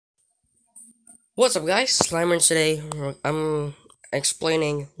What's up guys, Slimer today. I'm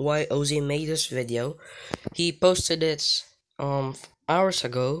explaining why OZ made this video. He posted it hours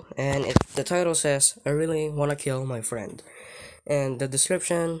ago and the title says I really wanna kill my friend. And the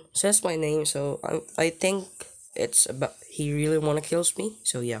description says my name, so I think it's about he really wanna kills me.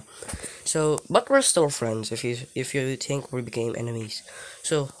 So yeah. But we're still friends if you think we became enemies.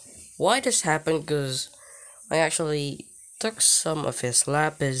 So why this happened, cause I actually took some of his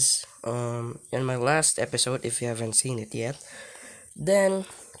lapis in my last episode if you haven't seen it yet. Then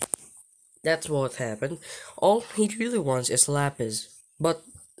that's what happened. All he really wants is lapis. But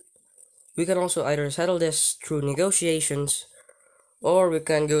we can also either settle this through negotiations or we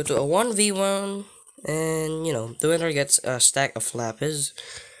can go to a 1v1 and the winner gets a stack of lapis.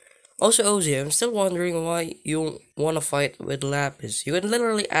 Also, Ozzy, I'm still wondering why you want to fight with Lapis. You can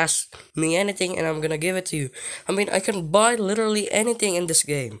literally ask me anything and I'm gonna give it to you. I mean, I can buy literally anything in this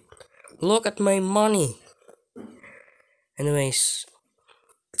game. Look at my money. Anyways,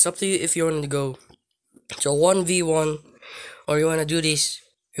 it's up to you if you want to go to 1v1 or you want to do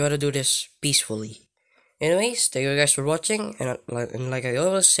this peacefully. Anyways, thank you guys for watching, and like I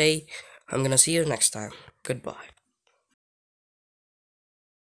always say, I'm gonna see you next time. Goodbye.